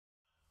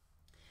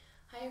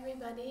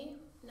everybody,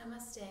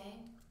 namaste.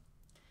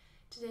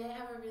 Today I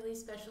have a really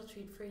special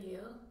treat for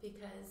you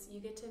because you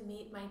get to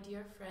meet my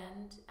dear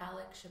friend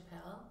Alex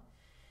Chappelle.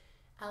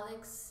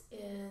 Alex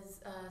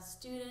is a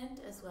student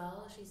as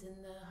well. She's in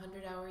the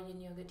 100-hour Yin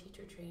Yoga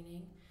teacher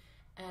training,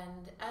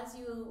 and as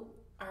you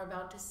are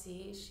about to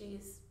see,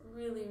 she's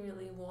really,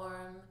 really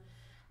warm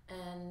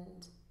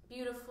and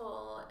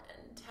beautiful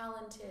and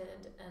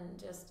talented and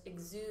just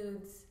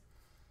exudes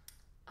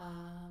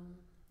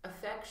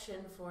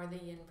affection for the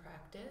Yin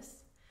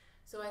practice.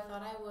 So I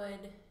thought I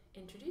would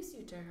introduce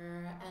you to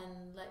her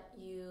and let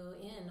you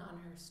in on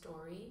her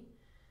story.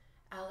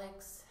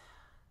 Alex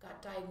got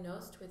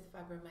diagnosed with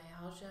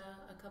fibromyalgia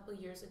a couple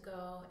years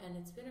ago, and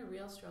it's been a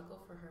real struggle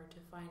for her to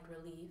find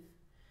relief.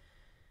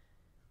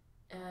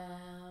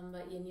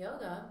 But Yin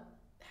Yoga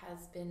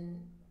has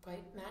been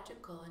quite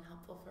magical and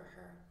helpful for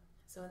her.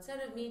 So instead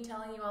of me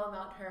telling you all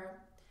about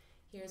her,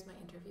 here's my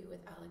interview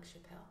with Alex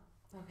Chappelle.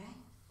 Okay.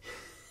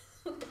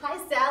 Hi,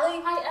 Sally.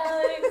 Hi,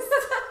 Alex.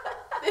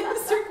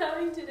 Thanks for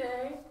coming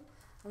today.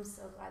 I'm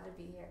so glad to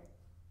be here.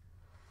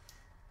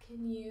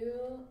 Can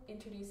you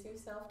introduce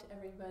yourself to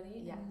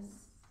everybody? Yes. And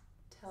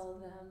tell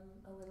them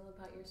a little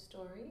about your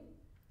story?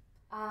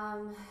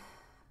 All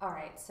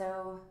right.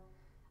 So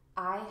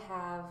I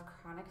have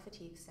chronic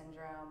fatigue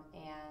syndrome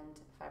and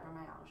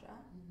fibromyalgia.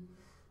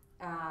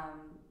 Mm-hmm.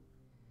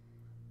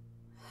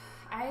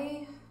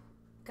 I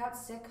got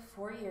sick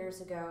 4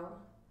 years ago.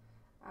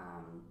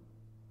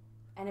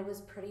 And it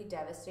was pretty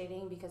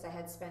devastating because I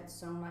had spent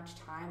so much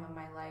time of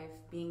my life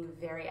being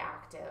very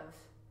active,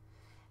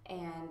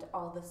 and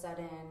all of a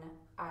sudden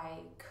I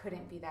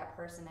couldn't be that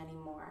person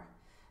anymore.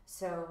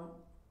 So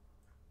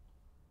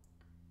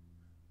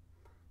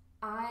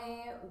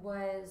I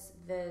was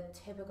the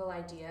typical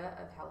idea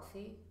of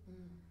healthy.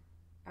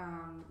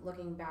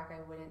 Looking back,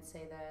 I wouldn't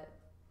say that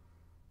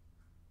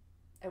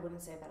I was.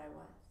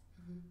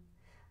 Mm-hmm.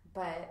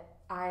 But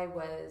I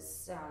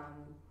was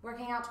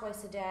working out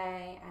twice a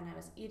day, and I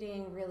was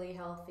eating really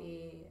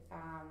healthy,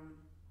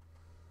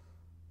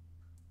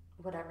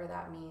 whatever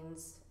that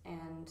means.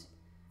 And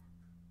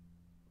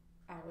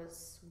I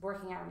was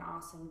working at an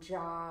awesome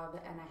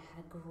job, and I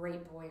had a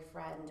great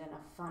boyfriend and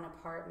a fun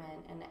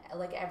apartment, and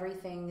like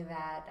everything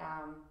that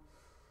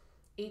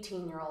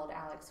 18-year-old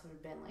Alex would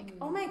have been like,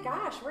 oh my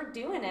gosh, we're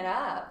doing it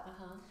up.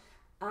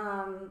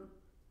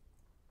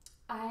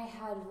 I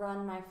had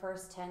run my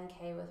first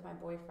 10K with my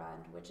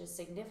boyfriend, which is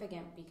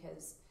significant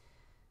because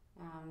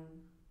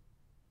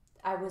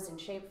I was in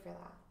shape for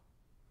that.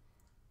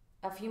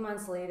 A few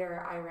months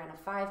later, I ran a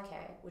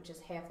 5K, which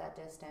is half that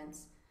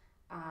distance.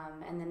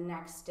 And the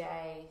next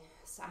day,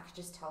 so I could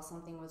just tell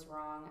something was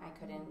wrong.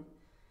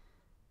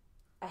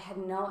 I had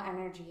no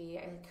energy.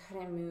 I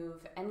couldn't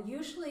move. And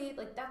usually,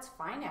 like, that's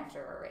fine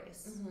after a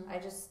race. Mm-hmm. I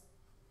just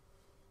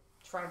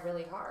tried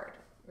really hard.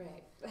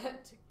 Right.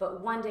 But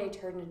one day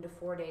turned into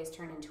 4 days,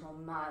 turned into a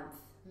month.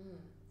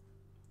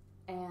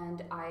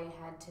 And I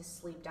had to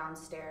sleep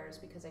downstairs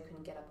because I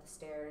couldn't get up the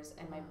stairs,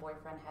 and my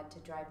boyfriend had to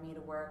drive me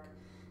to work,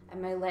 and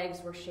my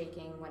legs were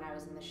shaking when I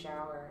was in the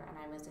shower, and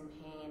I was in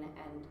pain,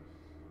 and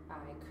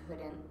I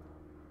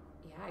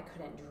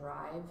couldn't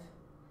drive.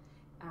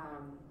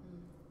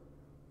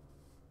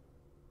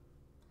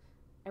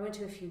 I went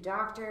to a few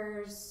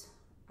doctors.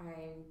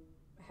 I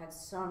had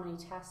so many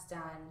tests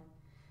done.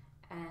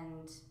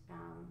 And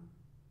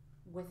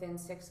within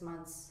 6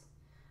 months,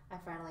 I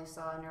finally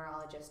saw a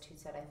neurologist who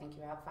said, I think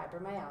you have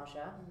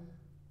fibromyalgia.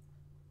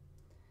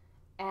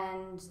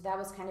 And that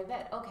was kind of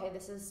it. Okay,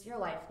 this is your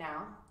life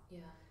now.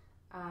 Yeah.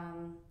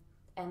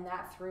 And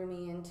that threw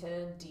me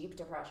into deep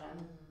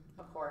depression,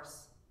 of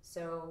course.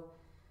 So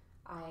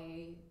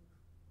I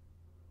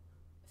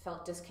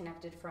felt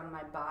disconnected from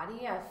my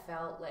body. I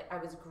felt like I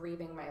was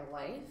grieving my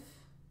life.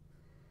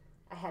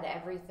 I had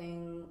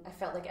everything, I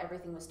felt like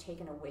everything was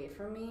taken away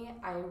from me.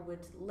 I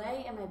would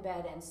lay in my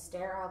bed and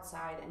stare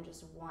outside and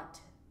just want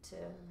to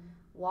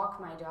walk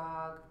my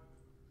dog,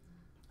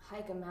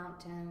 hike a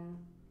mountain,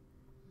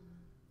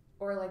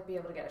 or like be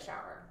able to get a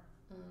shower.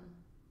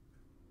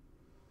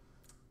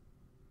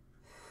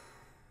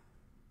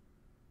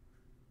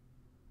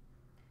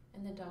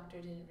 And the doctor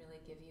didn't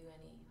really give you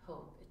any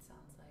hope, it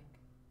sounds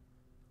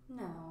like.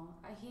 No,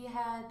 he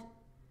had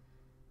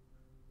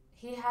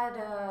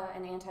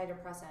an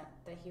antidepressant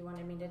that he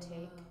wanted me to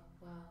take.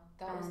 Wow,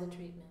 that was the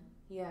treatment.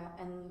 Yeah,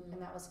 and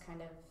that was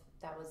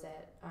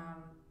it.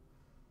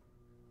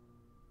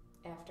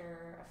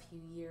 After a few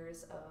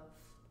years of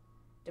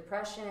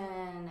depression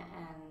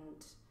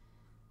and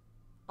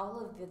all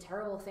of the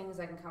terrible things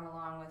that can come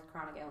along with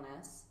chronic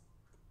illness,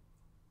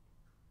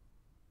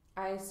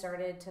 I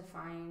started to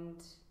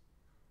find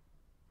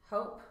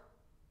hope,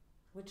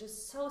 which is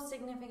so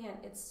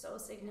significant. It's so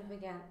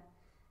significant.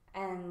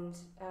 And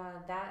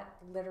that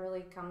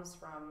literally comes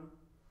from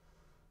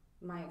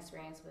my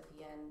experience with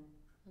Yin.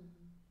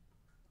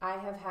 I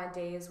have had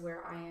days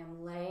where I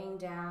am laying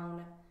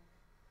down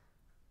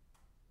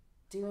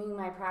doing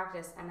my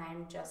practice and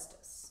I'm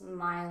just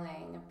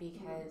smiling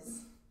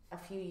because a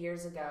few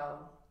years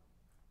ago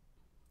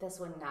this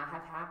would not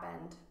have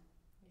happened.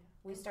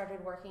 We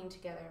started working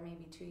together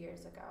maybe 2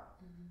 years ago.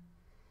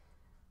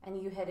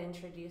 And you had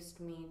introduced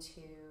me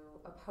to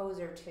a pose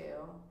or two,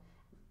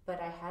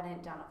 but I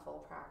hadn't done a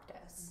full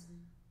practice.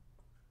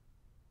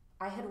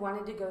 I had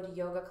wanted to go to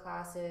yoga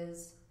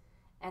classes,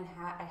 and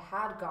I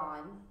had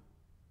gone,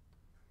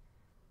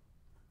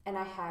 and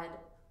I had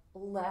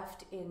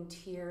left in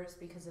tears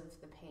because of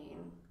the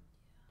pain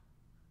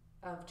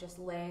of just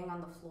laying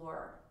on the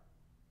floor,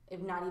 if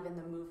not even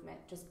the movement,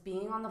 just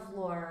being on the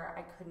floor,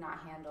 I could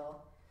not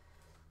handle.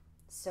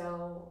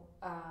 So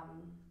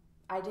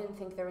I didn't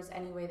think there was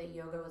any way that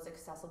yoga was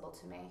accessible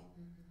to me.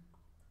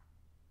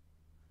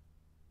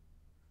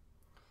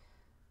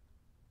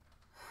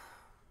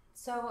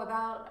 So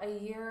about a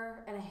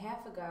year and a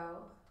half ago,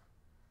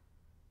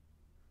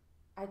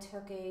 I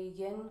took a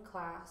yin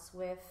class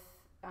with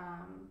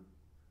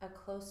a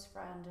close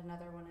friend,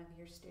 another one of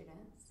your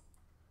students.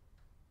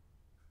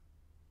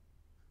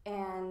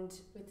 And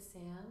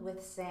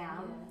with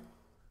Sam.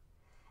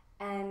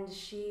 Yeah. And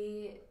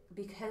she,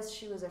 because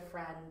she was a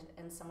friend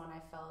and someone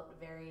I felt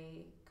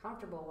very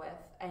comfortable with,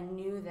 I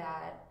knew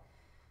that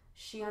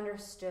she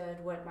understood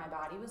what my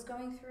body was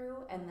going through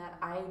and that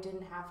I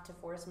didn't have to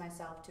force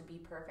myself to be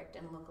perfect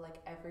and look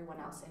like everyone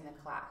else in the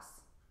class.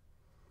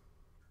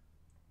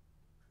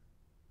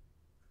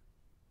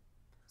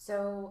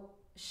 So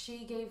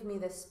she gave me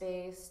the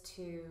space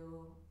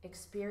to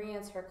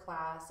experience her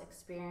class,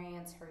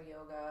 experience her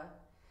yoga,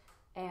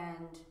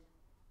 and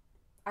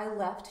I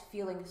left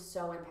feeling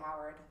so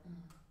empowered.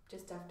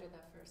 Just after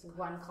that first class.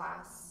 One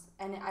class.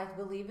 And I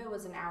believe it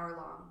was an hour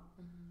long.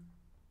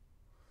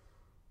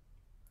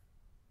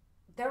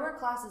 There were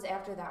classes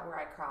after that where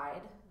I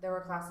cried. There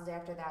were classes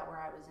after that where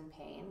I was in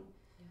pain.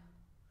 Yeah.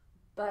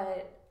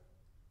 But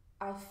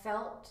I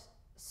felt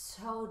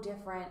so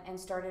different and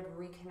started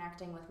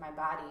reconnecting with my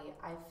body.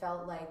 I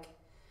felt like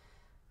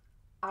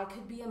I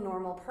could be a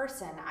normal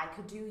person. I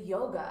could do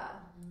yoga.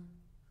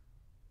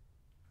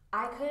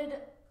 I could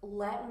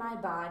let my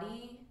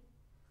body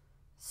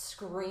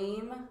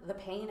scream the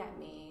pain at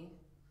me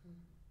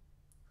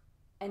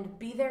and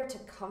be there to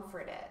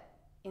comfort it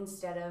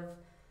instead of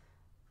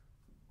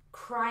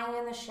crying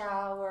in the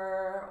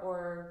shower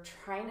or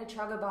trying to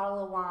chug a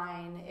bottle of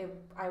wine.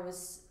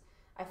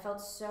 I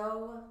felt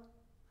so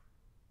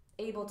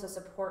able to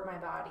support my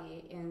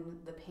body in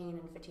the pain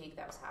and fatigue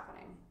that was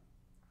happening.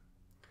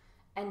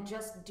 And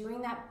just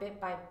doing that bit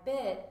by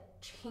bit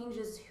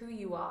changes who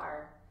you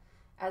are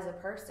as a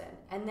person,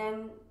 and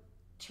then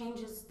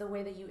changes the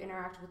way that you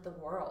interact with the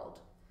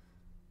world.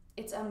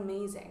 It's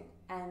amazing.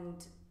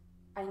 And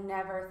I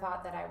never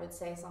thought that I would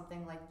say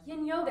something like,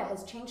 Yin Yoga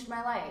has changed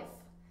my life.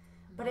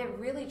 But it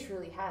really,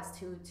 truly has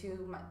to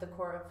the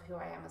core of who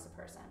I am as a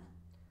person.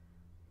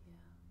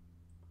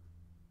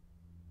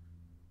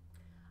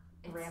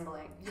 Yeah.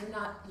 Rambling.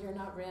 You're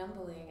not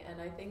rambling,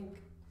 and I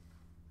think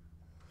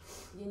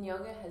Yin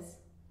Yoga has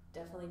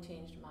definitely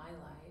changed my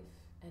life,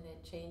 and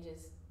it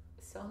changes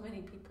so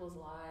many people's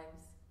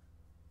lives.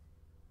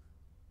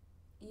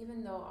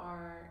 Even though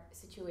our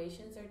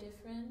situations are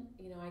different,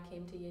 I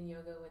came to Yin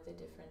Yoga with a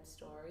different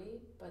story,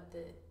 but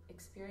the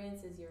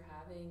experiences you're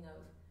having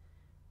of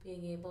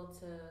being able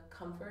to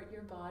comfort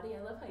your body.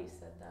 I love how you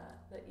said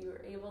that you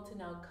were able to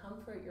now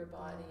comfort your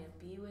body and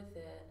be with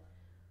it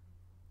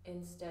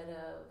instead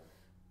of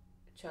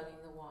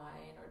chugging the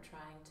wine or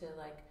trying to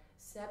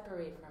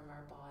separate from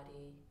our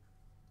body.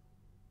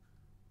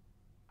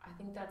 I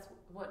think that's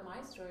what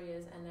my story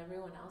is and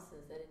everyone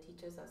else's, that it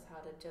teaches us how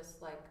to just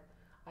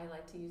I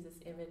like to use this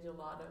image a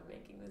lot of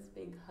making this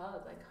big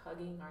hug,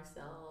 hugging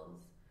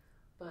ourselves,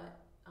 but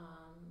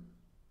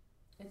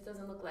it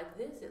doesn't look like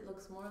this. It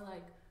looks more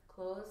like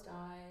closed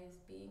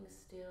eyes, being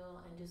still,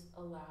 and just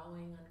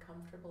allowing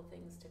uncomfortable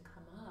things to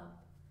come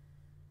up.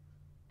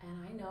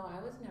 And I know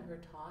I was never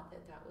taught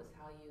that was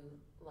how you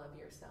love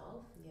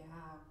yourself.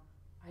 Yeah.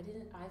 I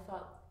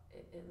thought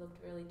it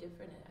looked really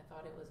different. I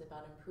thought it was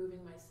about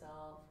improving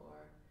myself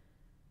or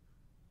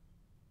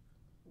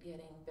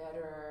getting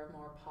better,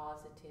 more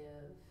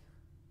positive.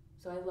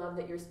 So I love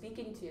that you're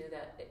speaking to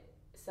that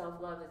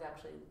self-love is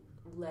actually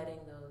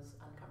letting those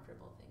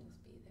uncomfortable things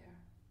be there.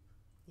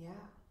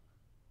 Yeah.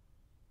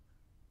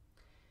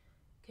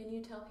 Can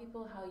you tell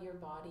people how your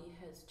body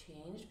has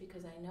changed?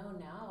 Because I know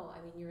now,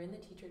 you're in the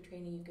teacher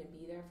training, you can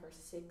be there for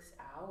 6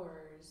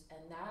 hours,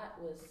 and that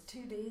was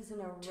 2 days in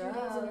a row. 2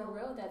 days in a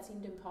row, that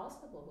seemed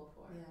impossible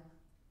before. Yeah.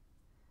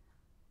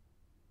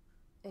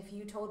 If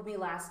you told me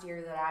last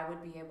year that I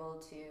would be able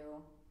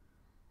to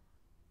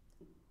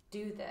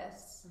do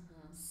this,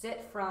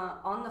 sit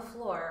on the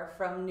floor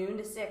from noon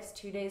to 6,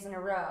 2 days in a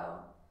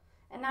row,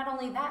 and not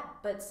only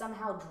that, but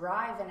somehow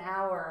drive an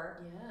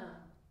hour. Yeah.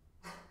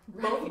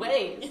 Both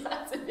ways. Yeah,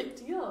 that's a big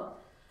deal.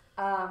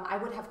 I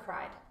would have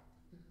cried.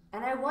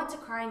 And I want to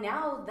cry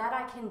now that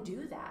I can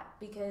do that,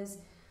 because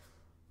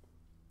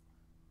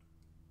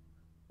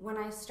when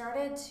I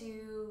started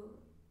to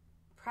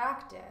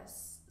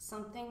practice,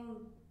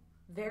 something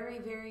very,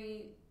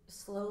 very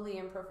slowly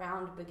and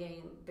profound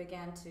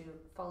began to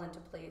fall into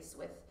place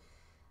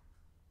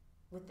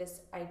with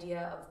this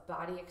idea of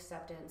body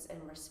acceptance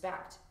and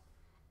respect.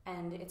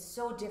 And it's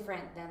so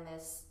different than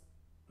this.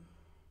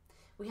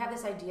 We have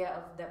this idea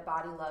of that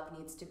body love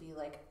needs to be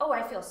like, oh,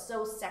 I feel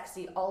so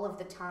sexy all of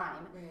the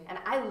time. Right. And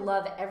I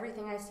love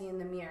everything I see in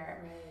the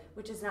mirror, Right.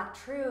 which is not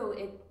true.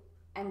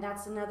 And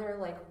that's another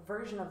like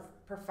version of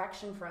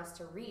perfection for us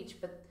to reach.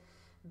 But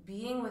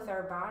being with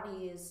our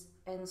bodies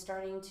and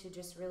starting to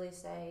just really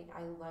say,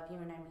 I love you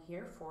and I'm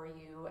here for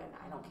you and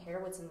I don't care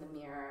what's in the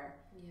mirror.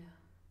 Yeah.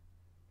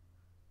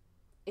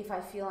 If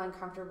I feel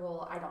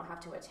uncomfortable, I don't have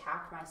to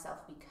attack myself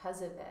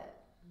because of it.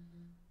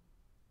 Mm-hmm.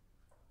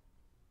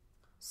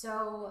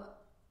 So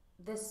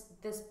this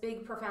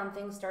big profound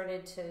thing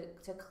started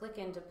to click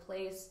into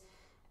place,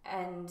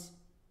 and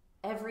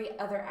every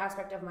other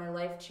aspect of my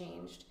life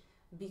changed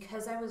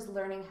because I was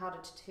learning how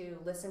to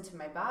listen to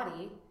my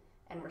body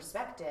and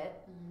respect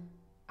it. Mm-hmm.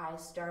 I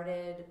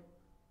started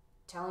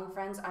telling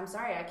friends, I'm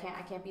sorry, I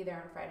can't be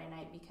there on Friday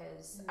night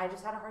because I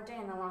just had a hard day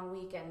and a long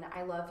week and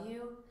I love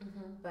you,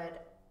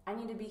 but I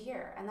need to be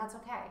here, and that's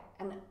okay.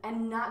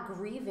 And not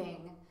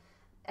grieving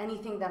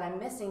anything that I'm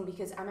missing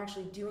because I'm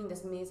actually doing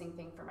this amazing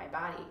thing for my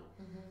body.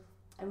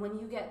 And when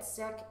you get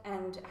sick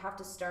and have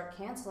to start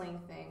canceling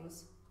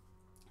things,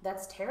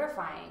 that's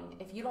terrifying.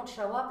 If you don't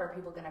show up, are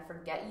people going to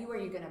forget you? Are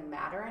you going to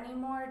matter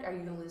anymore? Are you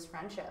going to lose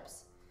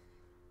friendships?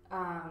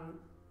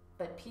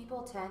 But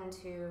people tend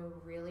to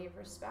really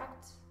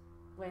respect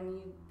when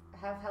you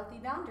have healthy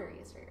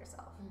boundaries for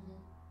yourself.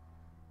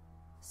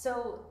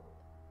 So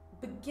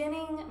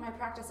beginning my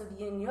practice of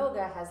Yin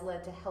Yoga has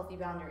led to healthy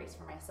boundaries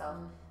for myself,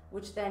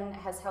 which then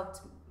has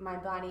helped my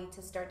body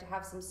to start to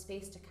have some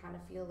space to kind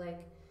of feel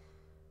like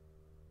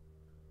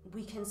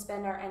we can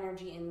spend our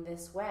energy in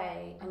this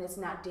way and it's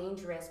not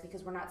dangerous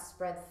because we're not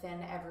spread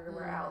thin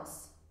everywhere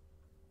else.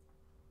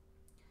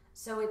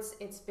 So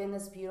it's been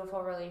this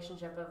beautiful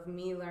relationship of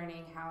me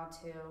learning how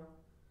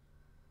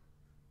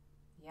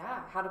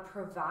to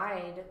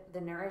provide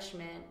the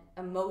nourishment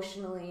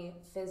emotionally,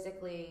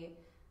 physically,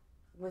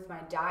 with my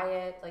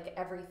diet, like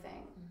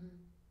everything,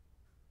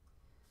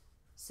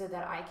 so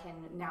that I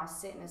can now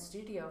sit in a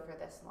studio for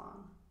this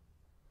long.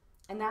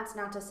 And that's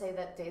not to say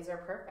that days are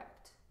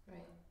perfect,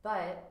 right?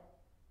 But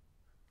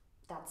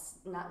that's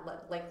not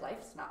like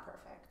life's not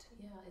perfect.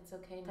 Yeah, it's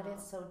okay now. But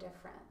it's so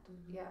different.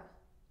 Yeah.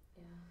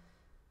 Yeah.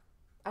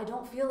 I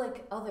don't feel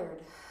like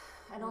othered.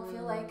 I don't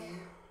feel like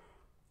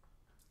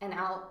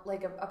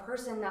a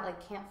person that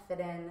like can't fit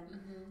in.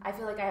 I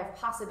feel like I have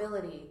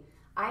possibility.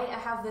 I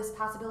have this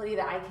possibility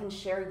that I can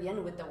share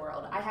yin with the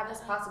world. I have this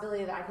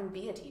possibility that I can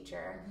be a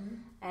teacher,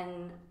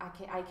 and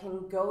I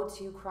can go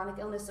to chronic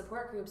illness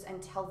support groups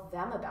and tell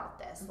them about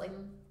this. Like,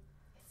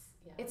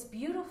 it's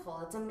beautiful.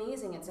 It's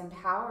amazing. It's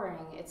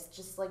empowering. It's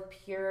just like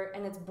pure,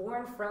 and it's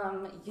born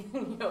from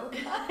Yin Yoga.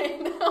 I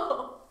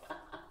know.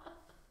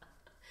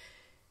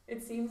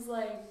 It seems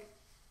like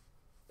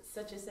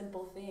such a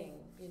simple thing,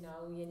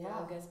 Yin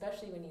Yoga,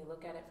 especially when you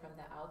look at it from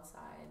the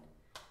outside.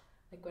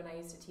 Like when I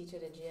used to teach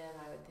at a gym,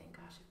 I would think,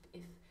 gosh,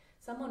 if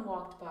someone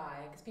walked by,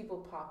 because people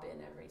pop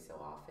in every so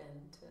often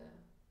to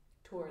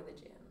tour the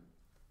gym,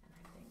 and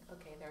I think,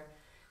 okay,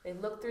 they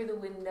look through the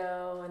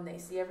window and they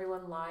see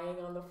everyone lying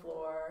on the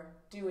floor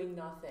doing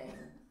nothing.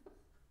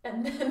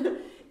 And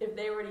then if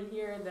they were to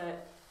hear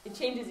that it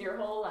changes your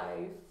whole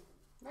life,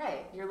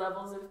 right? Your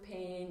levels of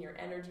pain, your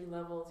energy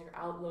levels, your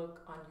outlook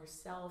on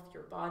yourself,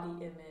 your body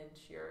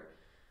image, your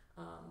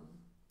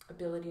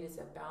ability to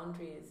set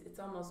boundaries, it's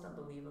almost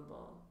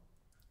unbelievable.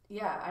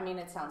 Yeah, I mean,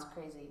 it sounds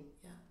crazy.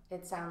 Yeah.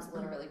 It sounds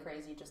literally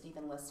crazy just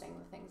even listing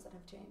the things that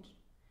have changed.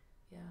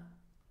 Yeah.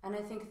 And I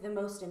think the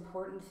most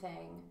important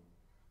thing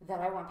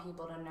that I want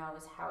people to know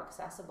is how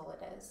accessible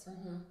it is.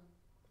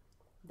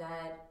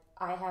 That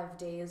I have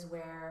days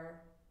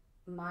where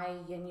my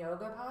Yin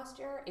Yoga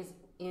posture is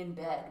in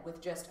bed with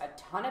just a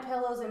ton of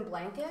pillows and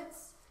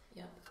blankets.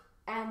 Yeah.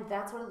 And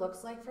that's what it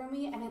looks like for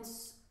me. And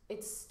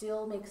it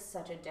still makes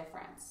such a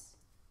difference.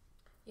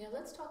 Yeah,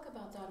 let's talk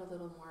about that a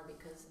little more,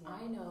 because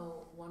I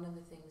know one of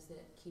the things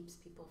that keeps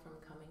people from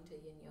coming to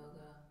Yin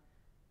Yoga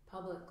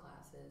public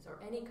classes or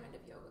any kind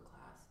of yoga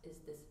class is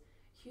this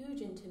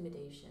huge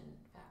intimidation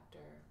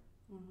factor.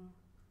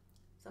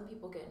 Some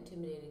people get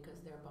intimidated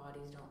because their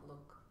bodies don't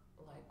look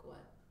like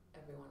what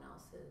everyone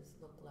else's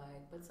look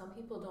like, but some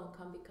people don't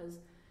come because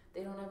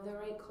they don't have the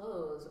right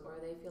clothes or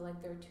they feel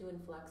like they're too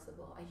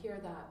inflexible. I hear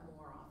that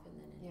more often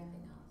than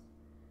anything else.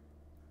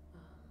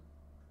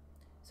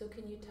 So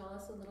can you tell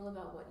us a little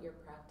about what your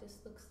practice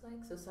looks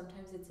like? So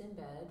sometimes it's in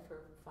bed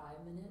for 5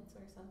 minutes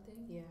or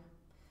something? Yeah.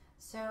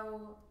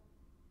 So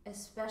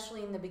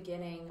especially in the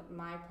beginning,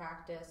 my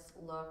practice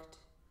looked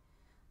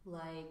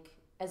like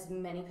as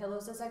many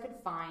pillows as I could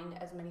find,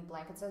 as many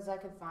blankets as I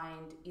could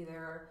find,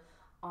 either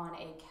on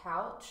a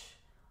couch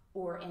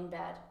or in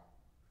bed.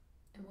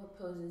 And what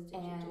poses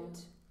did you do?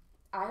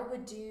 I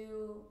would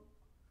do,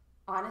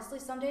 honestly,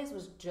 some days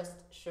was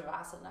just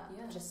Shavasana.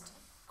 Yeah. Just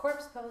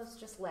corpse pose,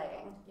 just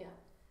laying. Yeah.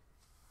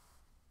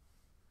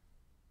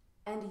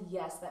 And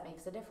yes, that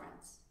makes a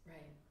difference.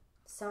 Right.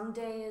 Some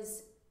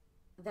days,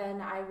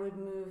 then I would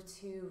move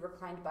to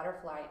reclined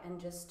butterfly and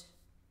just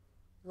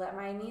let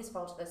my knees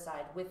fall to the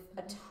side with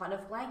a ton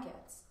of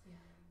blankets. Yeah.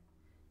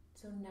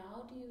 So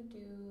now do you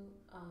do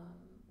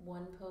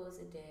one pose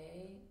a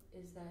day?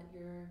 Is that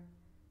your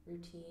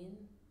routine?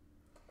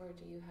 Or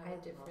do you have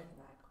a different...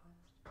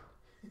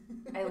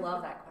 I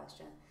love that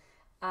question.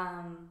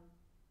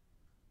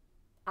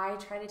 I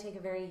try to take a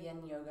very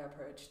Yin Yoga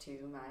approach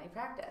to my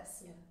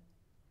practice. Yeah.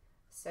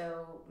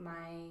 So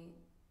my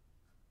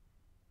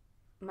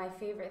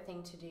favorite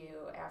thing to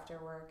do after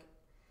work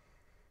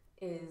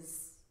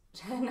is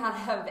to not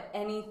have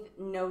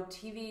no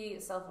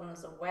TV, cell phone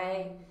is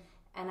away,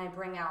 and I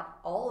bring out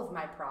all of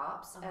my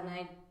props and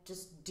I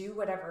just do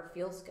whatever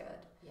feels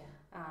good. Yeah.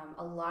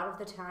 A lot of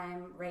the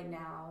time right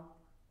now,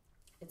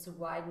 it's a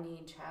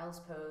wide-kneed child's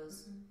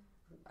pose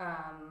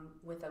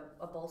with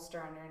a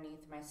bolster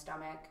underneath my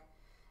stomach.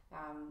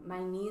 My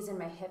knees and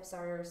my hips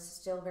are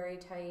still very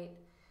tight,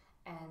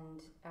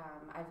 and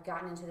I've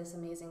gotten into this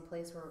amazing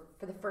place where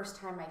for the first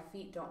time my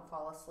feet don't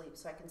fall asleep,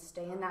 so I can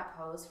stay in that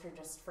pose for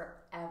just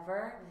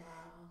forever.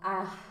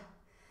 Wow.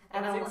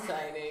 And that's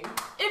exciting.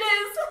 It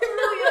is! It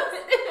really is!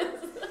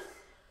 It is!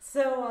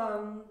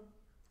 So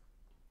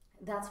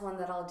that's one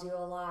that I'll do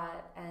a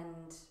lot,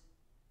 and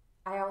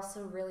I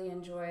also really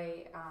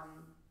enjoy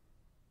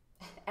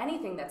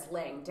anything that's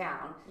laying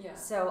down. Yeah.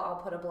 So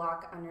I'll put a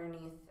block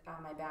underneath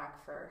my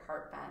back for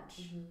heart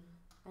bench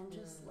and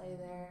just lay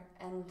there.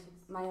 And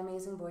my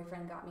amazing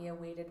boyfriend got me a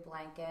weighted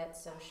blanket,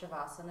 so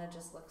Shavasana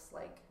just looks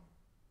like...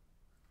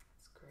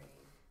 It's great.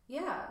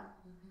 Yeah.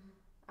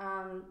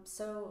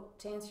 So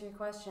to answer your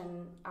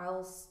question,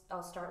 I'll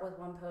start with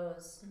one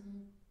pose.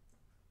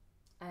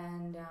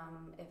 And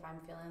if I'm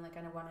feeling like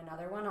I want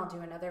another one, I'll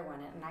do another one.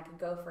 And I could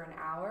go for an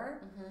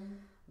hour.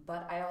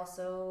 But I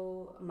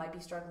also might be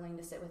struggling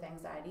to sit with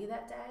anxiety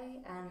that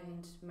day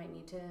and might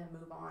need to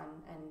move on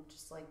and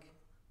just like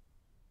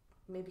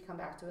maybe come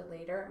back to it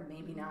later,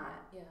 maybe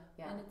not.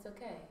 Yeah. And it's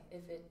okay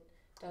if it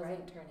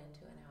doesn't turn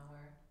into an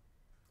hour.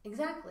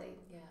 Exactly.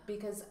 Yeah.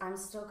 Because I'm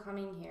still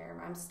coming here.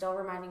 I'm still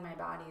reminding my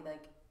body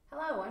like,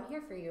 hello, I'm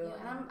here for you. Yeah.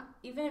 And I'm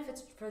even if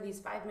it's for these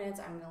 5 minutes,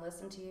 I'm going to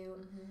listen to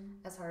you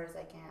as hard as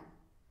I can.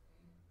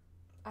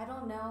 I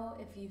don't know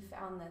if you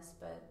found this,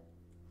 but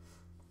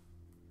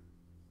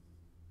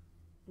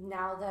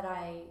now that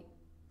I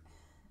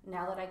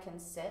can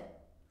sit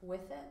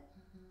with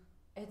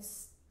it,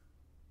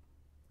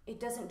 it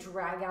doesn't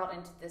drag out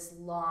into this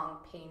long,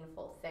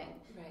 painful thing.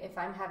 Right. If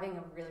I'm having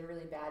a really,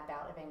 really bad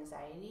bout of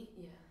anxiety,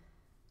 yeah,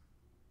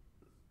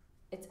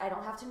 I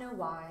don't have to know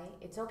why.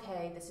 It's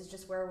okay. This is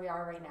just where we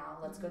are right now.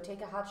 Let's go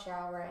take a hot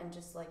shower and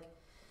just like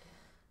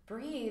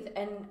breathe.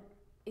 And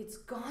it's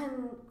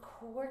gone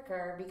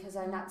quicker because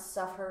I'm not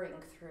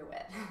suffering through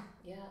it.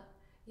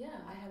 Yeah,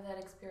 I have that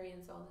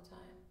experience all the time.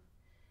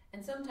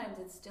 And sometimes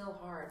it's still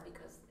hard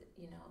because,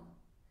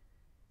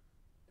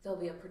 there'll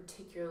be a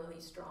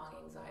particularly strong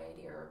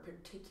anxiety or a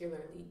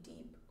particularly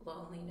deep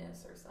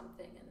loneliness or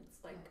something. And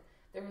it's like,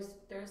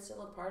 there's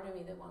still a part of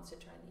me that wants to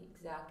try the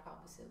exact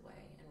opposite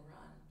way and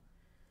run.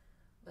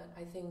 But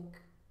I think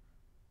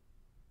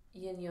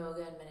Yin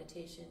Yoga and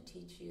meditation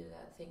teach you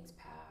that things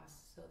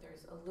pass. So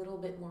there's a little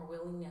bit more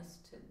willingness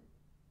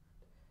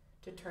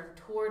to turn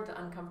toward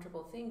the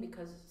uncomfortable thing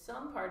because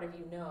some part of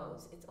you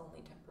knows it's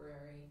only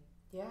temporary.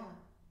 Yeah.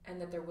 And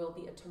that there will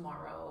be a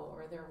tomorrow,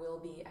 or there will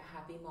be a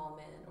happy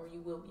moment, or you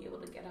will be able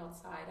to get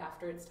outside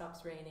after it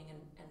stops raining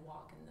and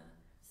walk in the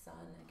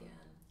sun again.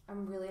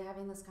 I'm really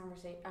having this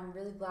conversation. I'm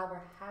really glad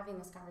we're having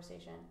this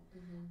conversation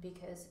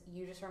because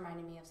you just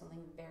reminded me of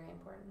something very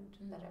important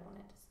that I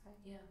wanted to say.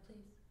 Yeah,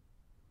 please.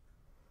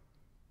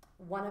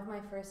 One of my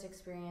first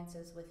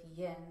experiences with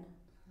Yin,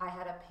 I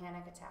had a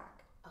panic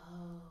attack.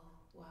 Oh,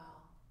 wow.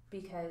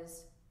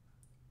 Because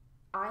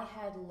I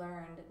had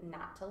learned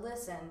not to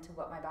listen to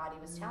what my body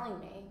was telling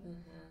me.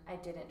 I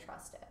didn't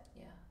trust it.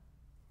 Yeah.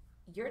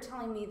 You're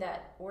telling me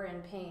that we're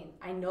in pain.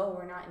 I know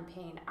we're not in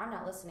pain. I'm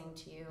not listening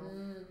to you.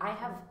 I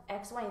have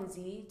X, Y, and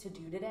Z to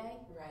do today.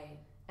 Right.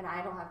 And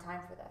I don't have time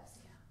for this.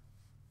 Yeah.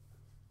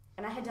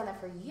 And I had done that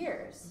for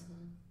years.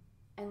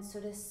 And so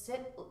to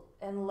sit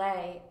and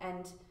lay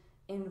and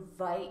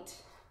invite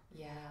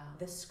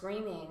the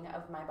screaming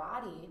of my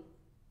body,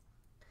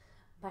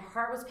 my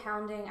heart was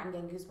pounding. I'm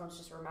getting goosebumps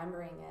just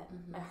remembering it.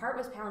 My heart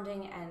was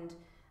pounding and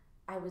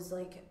I was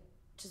like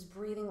just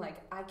breathing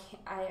like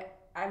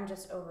I'm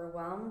just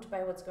overwhelmed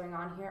by what's going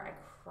on here. I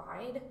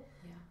cried.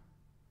 Yeah.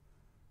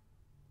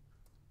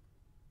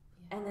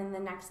 And then the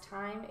next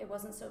time it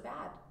wasn't so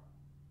bad.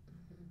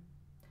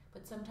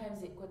 But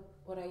sometimes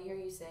what I hear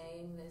you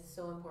saying that's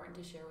so important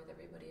to share with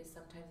everybody is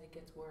sometimes it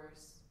gets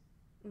worse.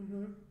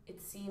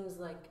 It seems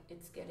like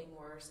it's getting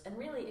worse. And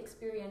really,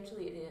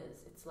 experientially it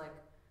is. It's like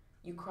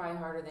you cry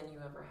harder than you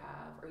ever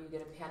have, or you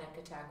get a panic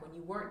attack when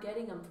you weren't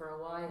getting them for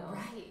a while.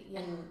 Right,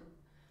 yeah. And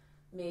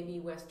maybe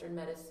Western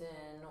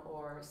medicine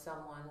or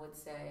someone would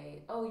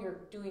say, oh,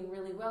 you're doing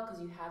really well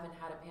because you haven't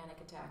had a panic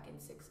attack in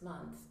 6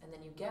 months. And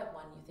then you get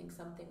one, you think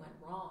something went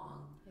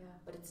wrong. Yeah.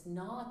 But it's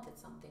not that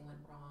something went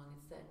wrong.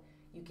 It's that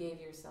you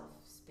gave yourself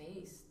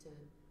space to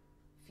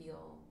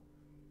feel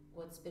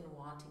what's been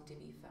wanting to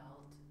be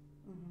felt.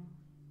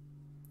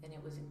 And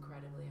it was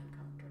incredibly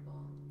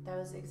uncomfortable. That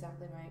was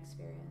exactly my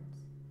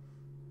experience.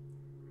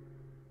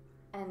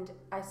 And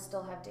I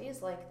still have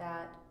days like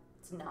that.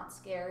 It's not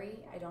scary.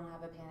 I don't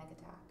have a panic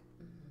attack.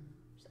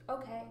 Just,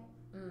 okay.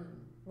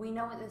 We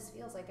know what this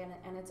feels like,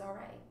 and it's all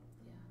right.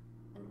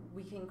 Yeah. And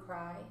we can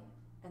cry,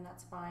 and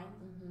that's fine.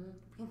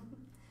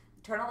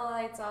 Turn all the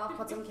lights off,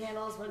 put some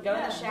candles, go in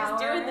the shower.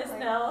 Just doing this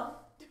now.